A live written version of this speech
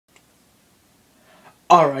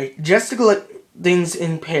Alright, just to let things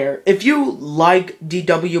in pair. If you like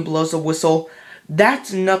DW Blows a Whistle,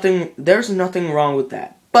 there's nothing wrong with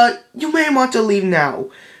that. But you may want to leave now,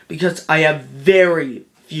 because I have very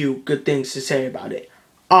few good things to say about it.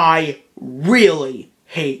 I really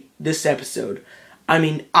hate this episode. I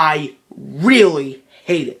mean, I really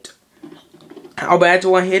hate it. How bad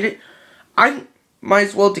do I hate it? I might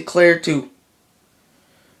as well declare it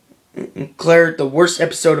the worst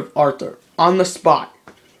episode of Arthur. On the spot.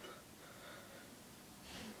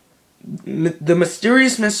 The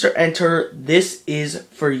Mysterious Mr. Enter, this is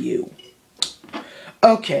for you.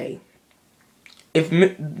 Okay. If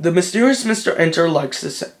the Mysterious Mr. Enter likes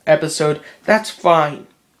this episode, that's fine.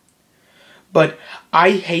 But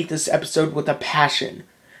I hate this episode with a passion.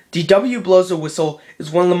 DW Blows a Whistle is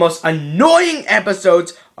one of the most annoying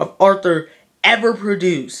episodes of Arthur ever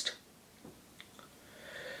produced.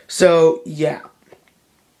 So, yeah.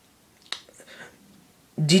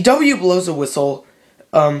 DW Blows a Whistle,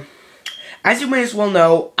 as you may as well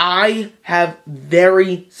know, I have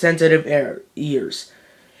very sensitive ears.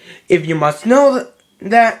 If you must know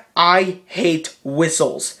that, I hate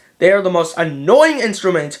whistles. They are the most annoying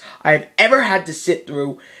instrument I have ever had to sit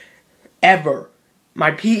through, ever.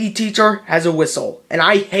 My PE teacher has a whistle, and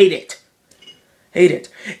I hate it. Hate it.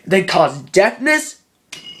 They cause deafness,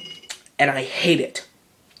 and I hate it.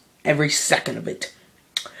 Every second of it.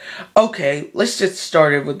 Okay, let's get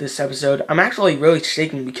started with this episode. I'm actually really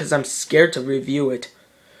shaking because I'm scared to review it.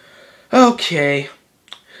 Okay.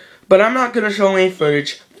 But I'm not going to show any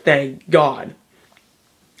footage, thank God.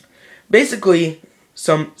 Basically,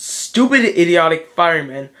 some stupid, idiotic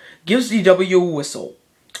fireman gives DW a whistle.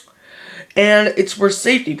 And it's for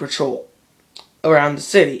safety patrol around the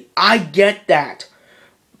city. I get that.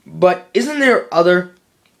 But isn't there other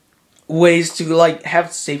ways to, like,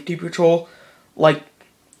 have safety patrol? Like,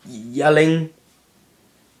 yelling.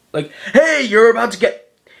 Like, hey, you're about to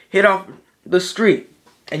get hit off the street.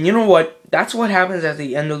 And you know what? That's what happens at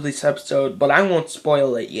the end of this episode, but I won't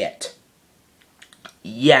spoil it yet.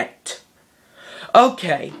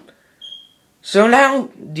 Okay. So now,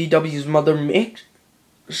 DW's mother makes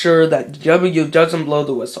sure that DW doesn't blow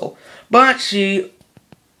the whistle. But she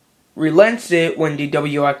relents it when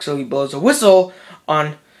DW actually blows a whistle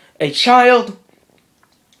on a child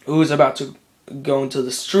who is about to go into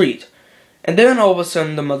the street. And then all of a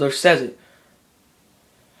sudden the mother says it.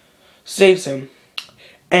 Saves him.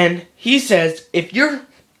 And he says, if your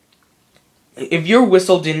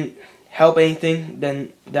whistle didn't help anything,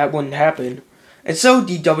 then that wouldn't happen. And so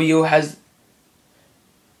DW has...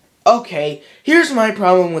 Okay, here's my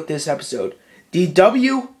problem with this episode.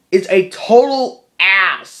 DW is a total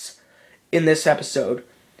ass in this episode.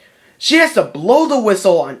 She has to blow the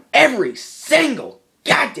whistle on every single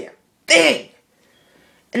goddamn thing.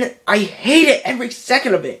 And I hate it every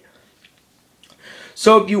second of it.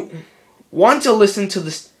 So if you want to listen to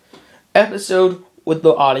this episode with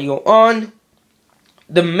the audio on,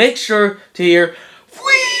 then make sure to hear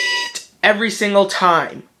 "Wheat" every single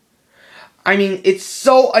time. I mean, it's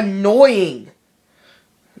so annoying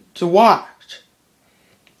to watch.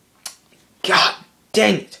 God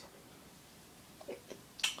dang it.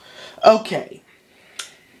 Okay.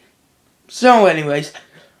 So anyways,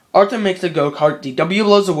 Arthur makes a go-kart, DW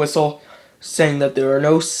blows a whistle, saying that there are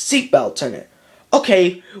no seatbelts in it.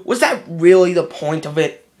 Okay, was that really the point of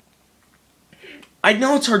it? I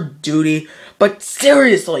know it's her duty, but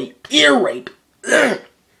seriously, ear rape. Ugh.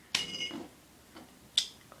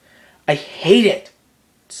 I hate it.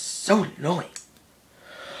 It's so annoying.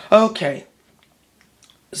 Okay.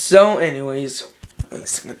 So anyways, wait a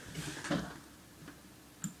second.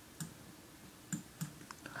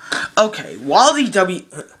 Okay, while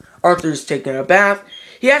Arthur's taking a bath,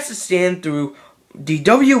 he has to stand through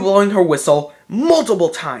DW blowing her whistle multiple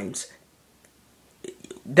times.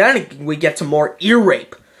 Then we get some more ear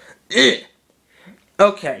rape. Ugh.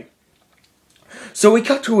 Okay. So we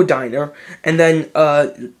cut to a diner, and then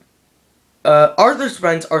Arthur's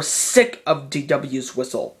friends are sick of DW's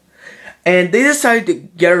whistle. And they decide to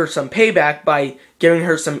get her some payback by giving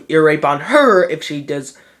her some ear rape on her if she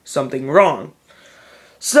does something wrong.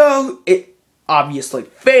 So, it obviously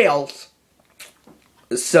fails.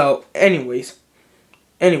 So, anyways,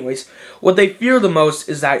 what they fear the most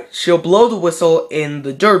is that she'll blow the whistle in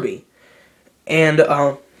the derby. And,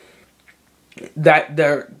 that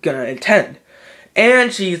they're gonna attend.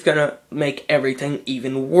 And she's gonna make everything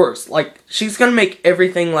even worse. Like, she's gonna make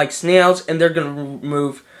everything like snails, and they're gonna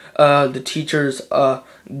remove, the teacher's,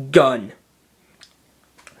 gun.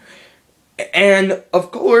 And,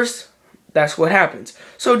 of course, that's what happens.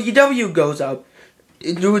 So DW goes up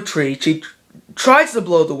into a tree. She tries to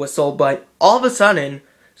blow the whistle, but all of a sudden,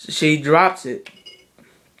 she drops it.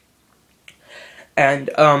 And,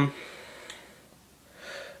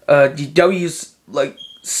 DW's, like,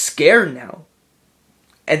 scared now.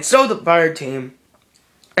 And so the fire team,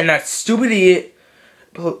 and that stupid idiot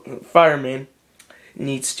fireman,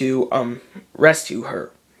 needs to, rescue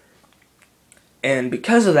her. And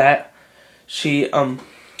because of that, she,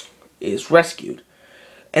 is rescued.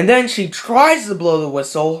 And then she tries to blow the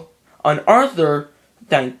whistle on Arthur.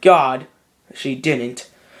 Thank God she didn't.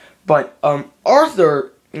 But,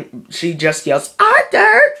 Arthur, she just yells,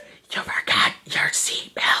 "Arthur, you forgot your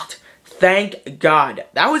seatbelt." Thank God.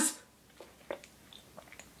 That was...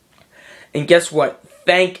 And guess what?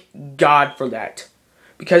 Thank God for that.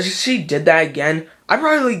 Because if she did that again, I'd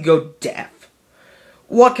probably go deaf.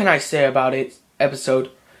 What can I say about it? Episode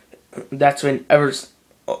that's been ever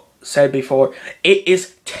said before. It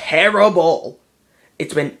is terrible.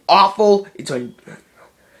 It's been awful.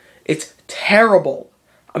 It's terrible.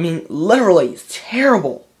 I mean, literally, it's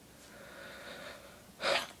terrible.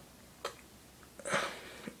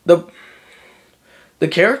 The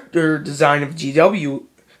character design of GW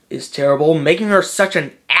is terrible, making her such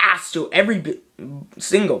an ass to every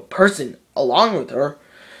single person along with her.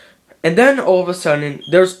 And then all of a sudden,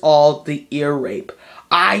 there's all the ear rape.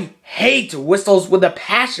 I hate whistles with a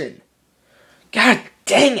passion. God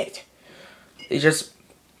dang it. They just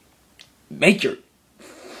make your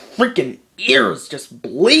freaking ears just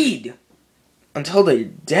bleed until they're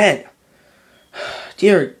dead.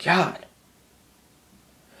 Dear God.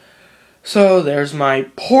 So there's my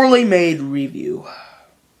poorly made review.